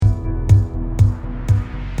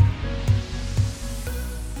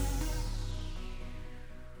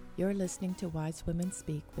You're listening to Wise Women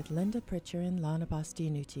Speak with Linda Pritchard and Lana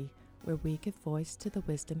Bastianucci, where we give voice to the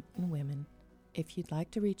wisdom in women. If you'd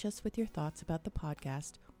like to reach us with your thoughts about the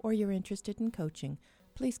podcast or you're interested in coaching,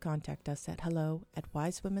 please contact us at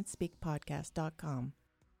hello@wisewomenspeakpodcast.com.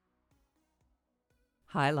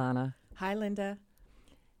 Hi, Lana. Hi, Linda.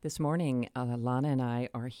 This morning, Lana and I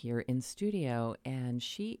are here in studio, and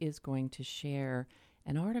she is going to share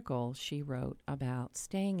an article she wrote about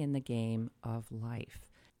staying in the game of life.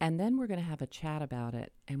 And then we're going to have a chat about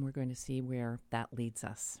it, and we're going to see where that leads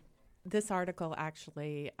us. This article,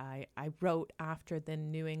 actually, I wrote after the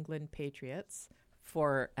New England Patriots.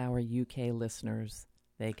 For our UK listeners,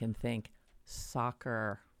 they can think,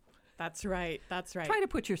 soccer. That's right. That's right. Try to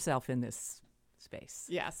put yourself in this space.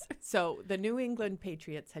 Yes. So the New England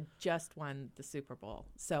Patriots had just won the Super Bowl.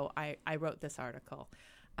 So I wrote this article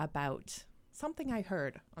about something I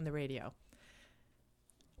heard on the radio.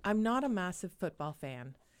 I'm not a massive football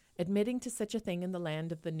fan. Admitting to such a thing in the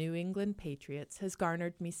land of the New England Patriots has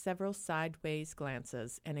garnered me several sideways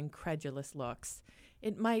glances and incredulous looks.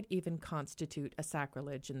 It might even constitute a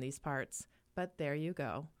sacrilege in these parts, but there you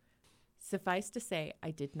go. Suffice to say,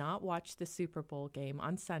 I did not watch the Super Bowl game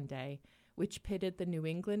on Sunday, which pitted the New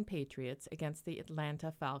England Patriots against the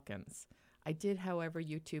Atlanta Falcons. I did, however,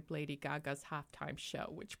 YouTube Lady Gaga's halftime show,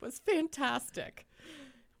 which was fantastic.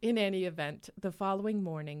 In any event, the following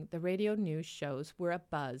morning, the radio news shows were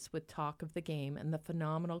abuzz with talk of the game and the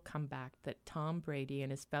phenomenal comeback that Tom Brady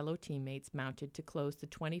and his fellow teammates mounted to close the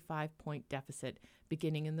 25-point deficit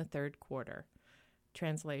beginning in the third quarter.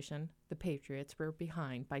 Translation, the Patriots were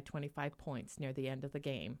behind by 25 points near the end of the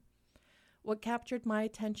game. What captured my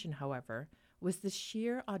attention, however, was the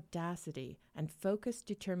sheer audacity and focused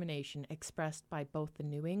determination expressed by both the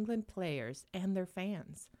New England players and their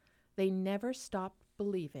fans. They never stopped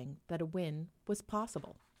believing that a win was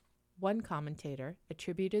possible. One commentator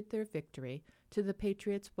attributed their victory to the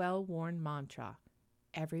Patriots' well-worn mantra,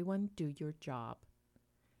 "Everyone do your job."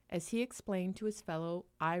 As he explained to his fellow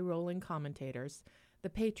eye-rolling commentators, the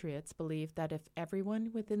Patriots believed that if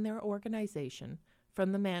everyone within their organization,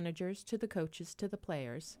 from the managers to the coaches to the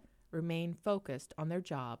players, remain focused on their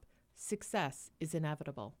job, success is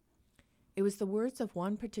inevitable. It was the words of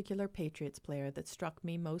one particular Patriots player that struck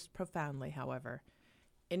me most profoundly, however.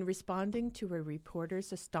 In responding to a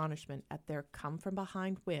reporter's astonishment at their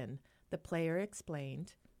come-from-behind win, the player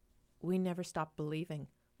explained, "We never stopped believing.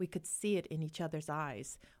 We could see it in each other's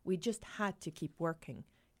eyes. We just had to keep working,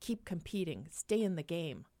 keep competing, stay in the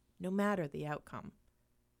game, no matter the outcome."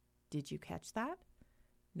 Did you catch that?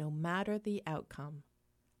 No matter the outcome.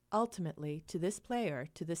 Ultimately, to this player,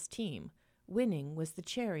 to this team, winning was the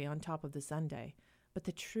cherry on top of the sundae, but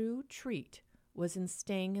the true treat was in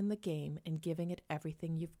staying in the game and giving it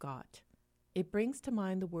everything you've got. It brings to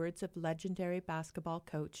mind the words of legendary basketball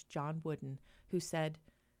coach John Wooden, who said,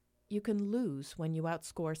 "You can lose when you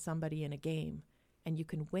outscore somebody in a game, and you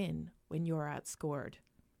can win when you're outscored."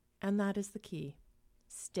 And that is the key.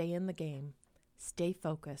 Stay in the game. Stay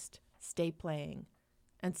focused. Stay playing.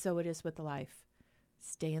 And so it is with life.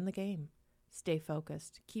 Stay in the game. Stay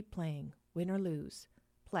focused. Keep playing. Win or lose.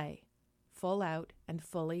 Play. Full out and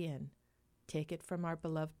fully in. Take it from our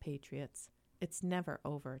beloved Patriots. It's never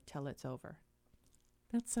over till it's over.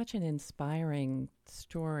 That's such an inspiring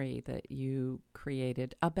story that you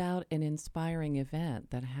created about an inspiring event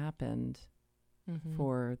that happened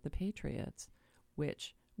for the Patriots,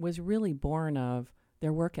 which was really born of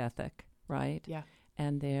their work ethic, right? Yeah.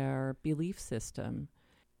 And their belief system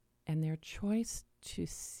and their choice to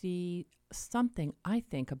see something, I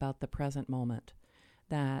think, about the present moment,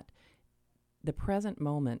 that the present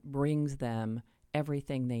moment brings them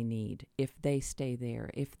everything they need if they stay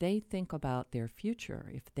there. If they think about their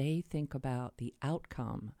future, if they think about the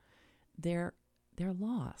outcome, they're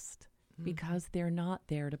lost because they're not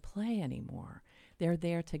there to play anymore. They're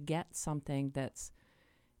there to get something that's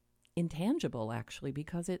intangible, actually,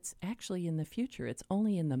 because it's actually in the future. It's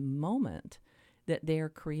only in the moment that they're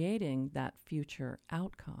creating that future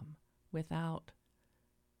outcome without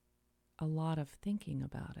a lot of thinking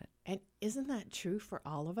about it. And isn't that true for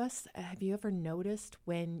all of us? Have you ever noticed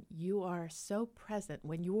when you are so present,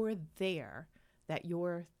 when you're there, that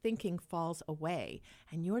your thinking falls away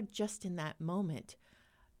and you're just in that moment,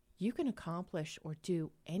 you can accomplish or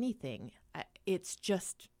do anything. It's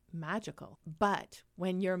just magical. But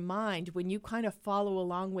when you kind of follow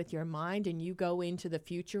along with your mind and you go into the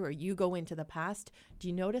future or you go into the past, do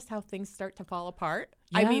you notice how things start to fall apart?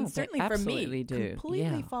 Yeah, I mean, certainly for me, do.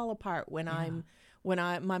 completely fall apart when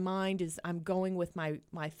my mind is, I'm going with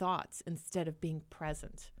my thoughts instead of being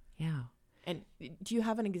present. Yeah. And do you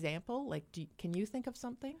have an example? Can you think of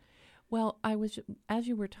something? Well, as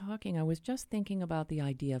you were talking, I was just thinking about the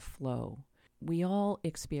idea of flow. We all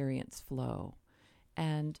experience flow.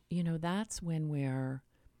 And, that's when we're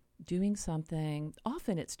doing something.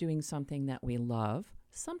 Often it's doing something that we love.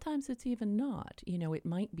 Sometimes it's even not. It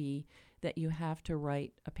might be that you have to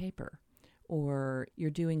write a paper or you're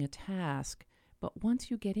doing a task. But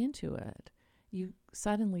once you get into it, you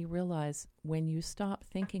suddenly realize when you stop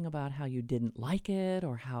thinking about how you didn't like it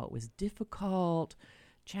or how it was difficult,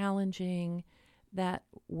 challenging, that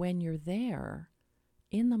when you're there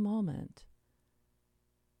in the moment,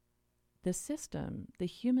 the system, the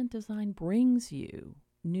human design brings you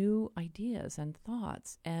new ideas and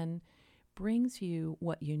thoughts and brings you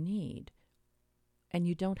what you need. And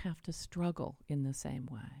you don't have to struggle in the same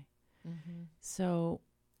way. Mm-hmm. So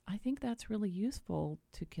I think that's really useful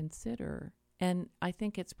to consider. And I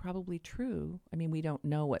think it's probably true. I mean, we don't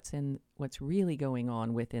know what's really going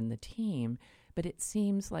on within the team, but it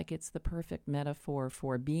seems like it's the perfect metaphor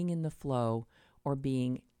for being in the flow or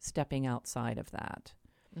stepping outside of that.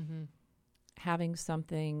 Mm-hmm. Having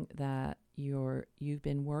something that you've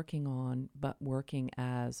been working on, but working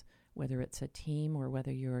as, whether it's a team or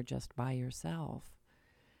whether you're just by yourself,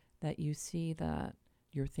 that you see that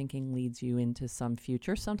your thinking leads you into some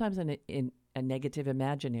future, sometimes in a negative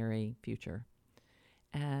imaginary future.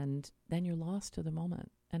 And then you're lost to the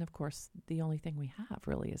moment. And of course, the only thing we have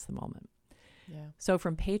really is the moment. Yeah. So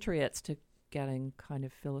from patriots to getting kind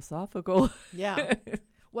of philosophical. Yeah.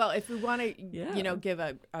 Well, if we want to, give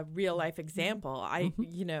a real life example,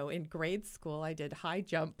 in grade school, I did high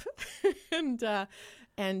jump. and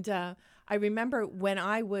I remember when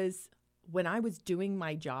I was doing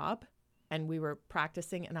my job and we were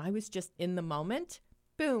practicing and I was just in the moment,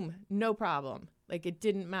 boom, no problem. Like it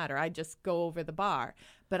didn't matter. I just go over the bar.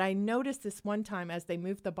 But I noticed this one time as they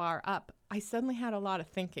moved the bar up, I suddenly had a lot of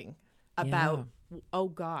thinking about, oh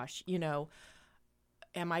gosh,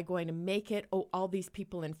 am I going to make it? Oh, all these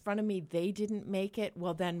people in front of me, they didn't make it.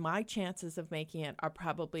 Well, then my chances of making it are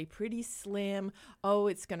probably pretty slim. Oh,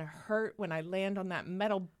 it's going to hurt when I land on that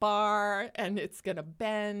metal bar and it's going to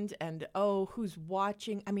bend. And oh, who's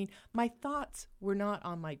watching? I mean, my thoughts were not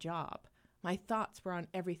on my job. My thoughts were on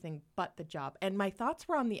everything but the job. And my thoughts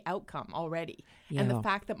were on the outcome already. Yeah. And the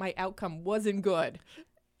fact that my outcome wasn't good,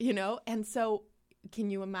 And so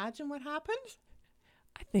can you imagine what happened?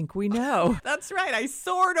 I think we know. That's right. I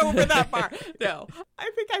soared over that bar. No,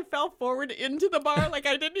 I think I fell forward into the bar. Like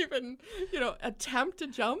I didn't even, attempt to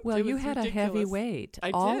jump. Well, you had ridiculous. A heavy weight. I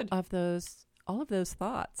did. All of those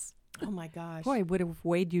thoughts. Oh my gosh. Boy, it would have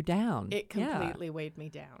weighed you down. It completely weighed me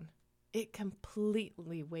down. It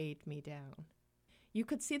completely weighed me down. You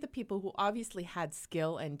could see the people who obviously had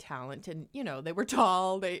skill and talent and, they were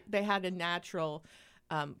tall. They had a natural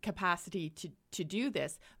capacity to do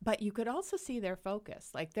this, but you could also see their focus.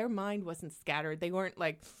 Like their mind wasn't scattered. They weren't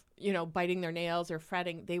like, biting their nails or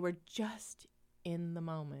fretting. They were just in the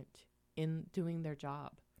moment, in doing their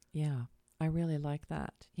job. Yeah, I really like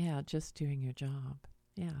that. Yeah, just doing your job.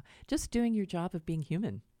 Yeah, just doing your job of being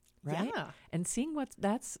human, right? Yeah. And seeing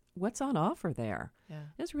what's on offer there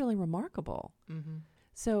is really remarkable. Mm-hmm.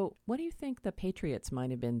 So what do you think the Patriots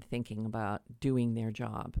might have been thinking about doing their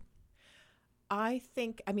job? I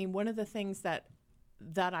think, one of the things that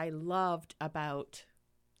I loved about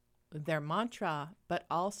their mantra, but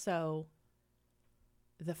also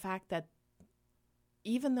the fact that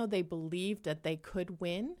even though they believed that they could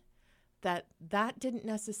win, that didn't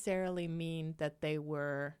necessarily mean that they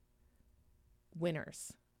were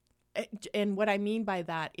winners. And what I mean by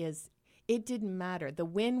that is it didn't matter. The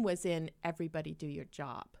win was in everybody do your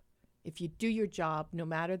job. If you do your job, no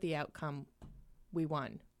matter the outcome, we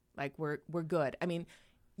won. Like we're good.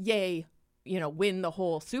 Yay, win the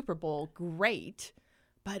whole Super Bowl, great.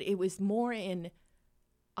 But it was more in,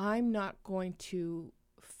 I'm not going to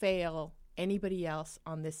fail anybody else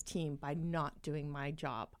on this team by not doing my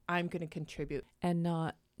job. I'm going to contribute. And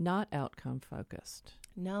not outcome focused.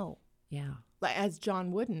 No. Yeah. As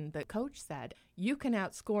John Wooden, the coach, said, you can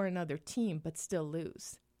outscore another team but still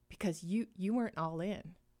lose because you weren't all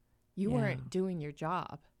in. You weren't doing your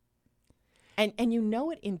job. And you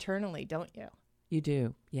know it internally, don't you? You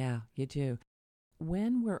do. Yeah, you do.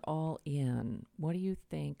 When we're all in, what do you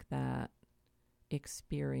think that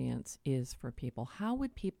experience is for people? How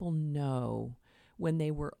would people know when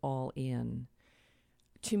they were all in?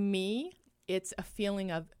 To me, it's a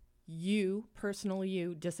feeling of you, personal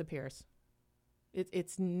you, disappears.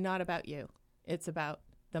 It's not about you. It's about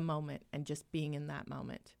the moment and just being in that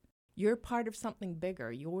moment. You're part of something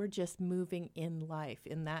bigger. You're just moving in life,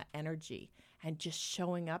 in that energy, and just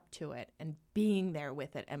showing up to it and being there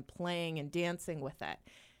with it and playing and dancing with it.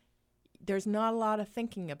 There's not a lot of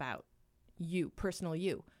thinking about. you, personal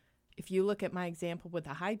you. If you look at my example with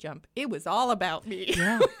the high jump, it was all about me.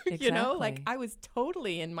 Yeah, exactly. You know, like I was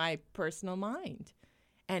totally in my personal mind.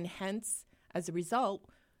 And hence, as a result,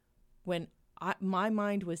 when my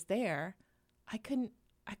mind was there, I couldn't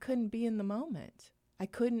be in the moment. I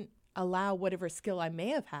couldn't allow whatever skill I may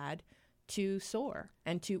have had to soar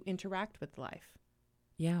and to interact with life.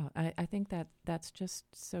 Yeah, I think that's just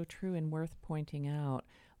so true and worth pointing out.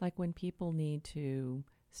 Like when people need to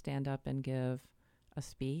stand up and give a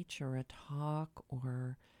speech or a talk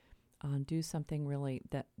or do something really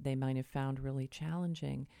that they might have found really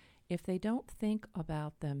challenging, if they don't think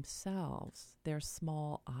about themselves, their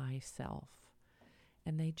small I self,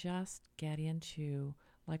 and they just get into,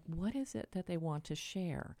 like, what is it that they want to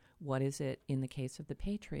share? What is it, in the case of the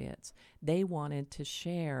Patriots, they wanted to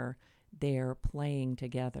share their playing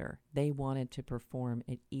together. They wanted to perform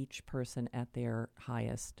at each person at their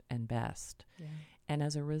highest and best. Yeah. And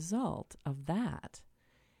as a result of that,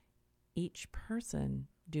 each person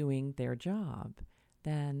doing their job,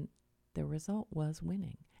 then the result was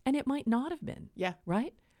winning. And it might not have been. Yeah.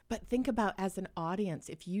 Right? But think about, as an audience,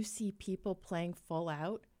 if you see people playing full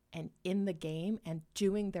out and in the game and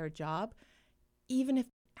doing their job, even if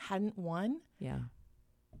hadn't won, yeah,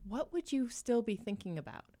 what would you still be thinking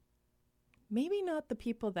about? Maybe not the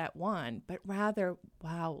people that won, but rather,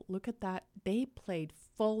 wow, look at that. They played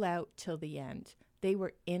full out till the end. They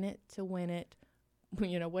were in it to win it.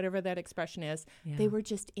 You know, whatever that expression is, yeah. They were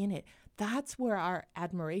just in it. That's where our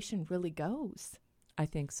admiration really goes. I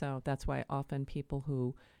think so. That's why often people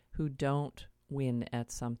who don't win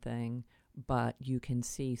at something, but you can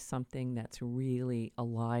see something that's really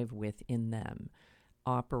alive within them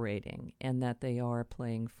operating and that they are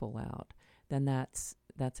playing full out, then that's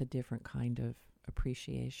a different kind of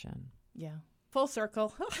appreciation. Yeah. Full circle.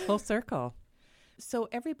 Full circle. So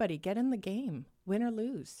everybody get in the game, win or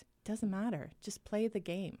lose. Doesn't matter. Just play the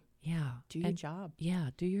game. Yeah. Do your job.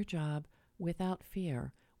 Yeah. Do your job without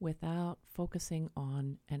fear, without focusing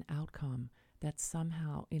on an outcome that's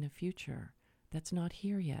somehow in a future that's not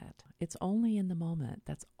here yet. It's only in the moment.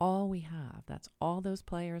 That's all we have. That's all those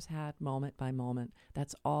players had moment by moment.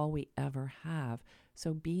 That's all we ever have.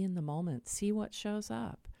 So be in the moment. See what shows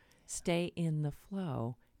up. Stay in the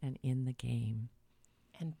flow and in the game.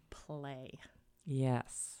 And play.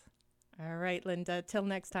 Yes. All right, Linda. Till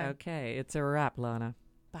next time. Okay. It's a wrap, Lana.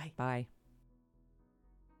 Bye. Bye.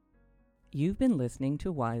 You've been listening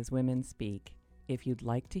to Wise Women Speak. If you'd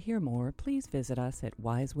like to hear more, please visit us at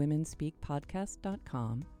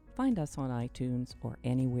wisewomenspeakpodcast.com. Find us on iTunes or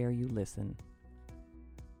anywhere you listen.